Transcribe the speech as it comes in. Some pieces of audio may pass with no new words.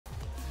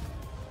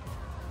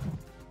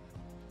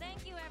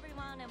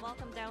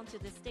welcome down to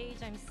the stage.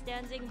 I'm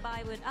standing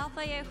by with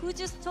Alfajer, who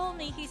just told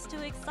me he's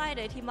too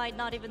excited. He might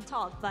not even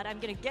talk, but I'm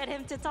gonna get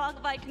him to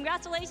talk. But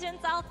congratulations,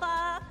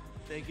 Alpha.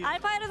 Thank you.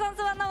 알파헤르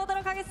선수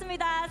만나보도록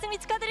하겠습니다. 승리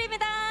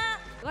축하드립니다.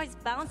 You guys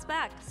bounced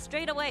back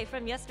straight away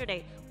from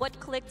yesterday. What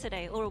clicked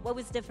today, or what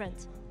was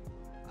different?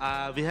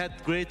 We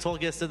had great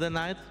talk yesterday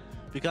night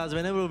because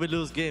whenever we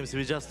lose games,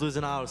 we just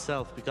losing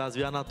ourselves because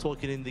we are not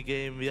talking in the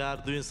game. We are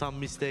doing some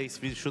mistakes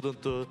we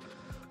shouldn't do.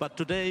 But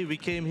today we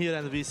came here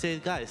and we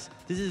said, guys,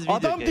 this is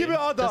video game.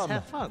 Just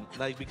have fun,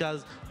 like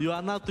because you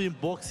are not doing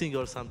boxing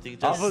or something.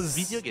 Just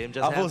video game.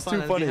 Just have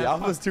fun. I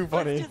was too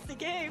funny. It's just a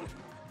game.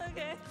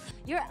 Okay.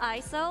 Your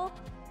ISO,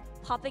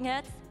 popping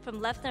heads from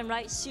left and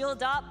right,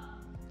 shield up,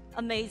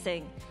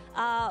 amazing.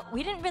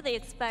 We didn't really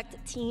expect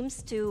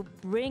teams to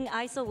bring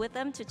ISO with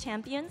them to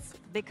champions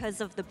because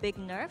of the big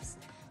nerfs.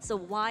 So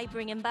why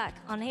bring him back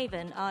on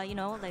Haven? You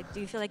know, like, do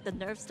you feel like the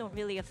nerfs don't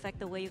really affect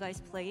the way you guys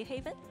play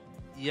Haven?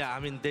 Yeah, I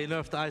mean they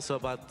nerfed ISO,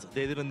 but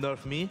they didn't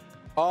nerf me.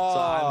 Oh, so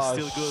I'm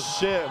still good.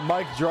 Shit,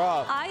 mic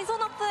drop. ISO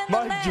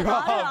너프했는데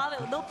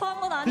나를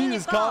너프한 건 아니니까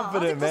He's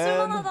confident, 아직도 man.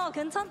 쓸만하다,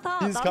 괜찮다.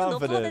 He's 나는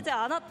confident. 너프되지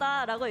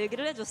않았다라고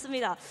얘기를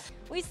해줬습니다.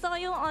 We saw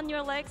you on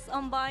your legs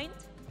unbind.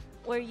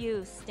 Were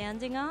you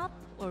standing up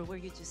or were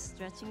you just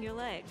stretching your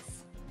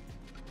legs?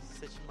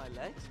 Stretching my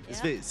legs?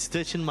 Yeah. Wait,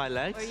 stretching my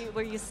legs?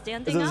 Were you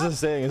standing This up? is a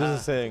saying. This is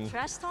a saying.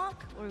 Trash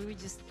talk, or were you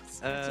just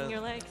stretching your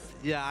legs?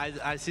 Yeah,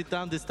 I sit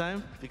down this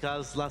time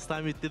because last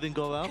time it didn't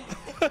go well.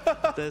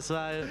 That's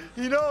why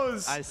He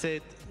knows. I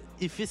said,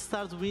 if we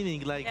start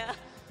winning, like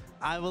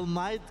I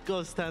might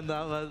go stand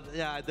up. But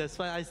yeah, that's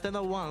why I stand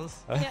up once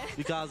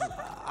because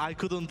I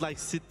couldn't like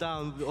sit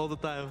down all the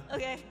time.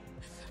 Okay.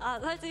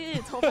 사실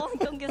저번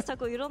경기에서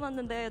자꾸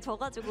일어났는데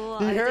져가지고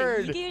He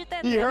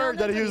heard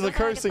that he was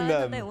cursing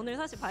them. 오늘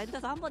사실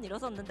바인드에서 한번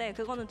일어섰는데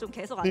그거는 좀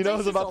계속 He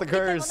knows 앉아있을 수 about the 없기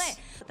curse. 때문에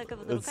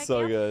부탁해보도록 It's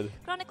so 할게요. good.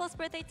 Chronicles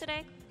birthday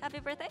today.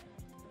 Happy birthday.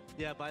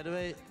 Yeah, by the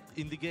way,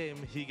 in the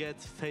game he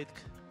gets fate.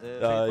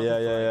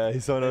 Yeah. He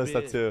so noticed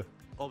that too.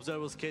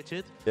 Observers catch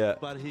it. Yeah.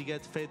 But he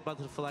gets fate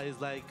butterfly is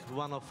like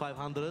 1 of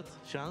 500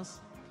 chance,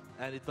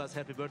 and it was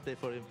happy birthday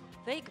for him.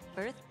 Fake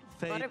birth.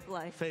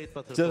 Butterfly. Fate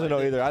butterfly. She doesn't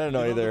know either. I don't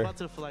know either. The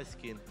butterfly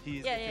skin.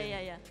 He's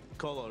Yeah.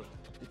 color.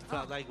 It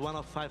felt like 1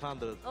 of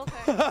 500.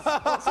 Okay.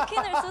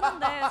 스킨을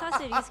쓰는데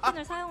사실 이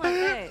스킨을 사용할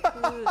때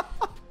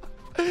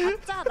그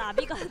가짜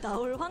나비가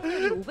나올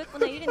확률이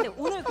 500분의 1인데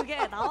오늘 그게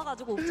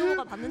나와가지고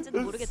옵저버가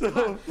받는지는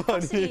모르겠지만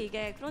확실히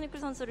이게 크로니클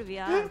선수를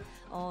위한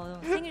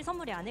생일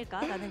선물이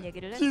아닐까라는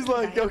얘기를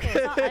했습니다. 이렇게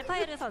해서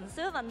알파헤르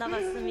선수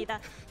만나봤습니다.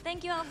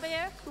 Thank you,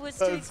 Alfajer, who was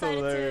too excited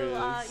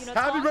to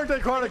Happy birthday,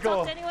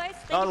 Chronicle!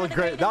 That was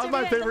great. That was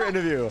my favorite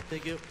interview.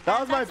 Thank you.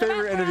 That was my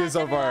favorite interview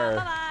so far.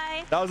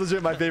 Bye-bye. That was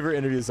legit my favorite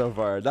interview so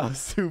far. That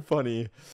was too funny.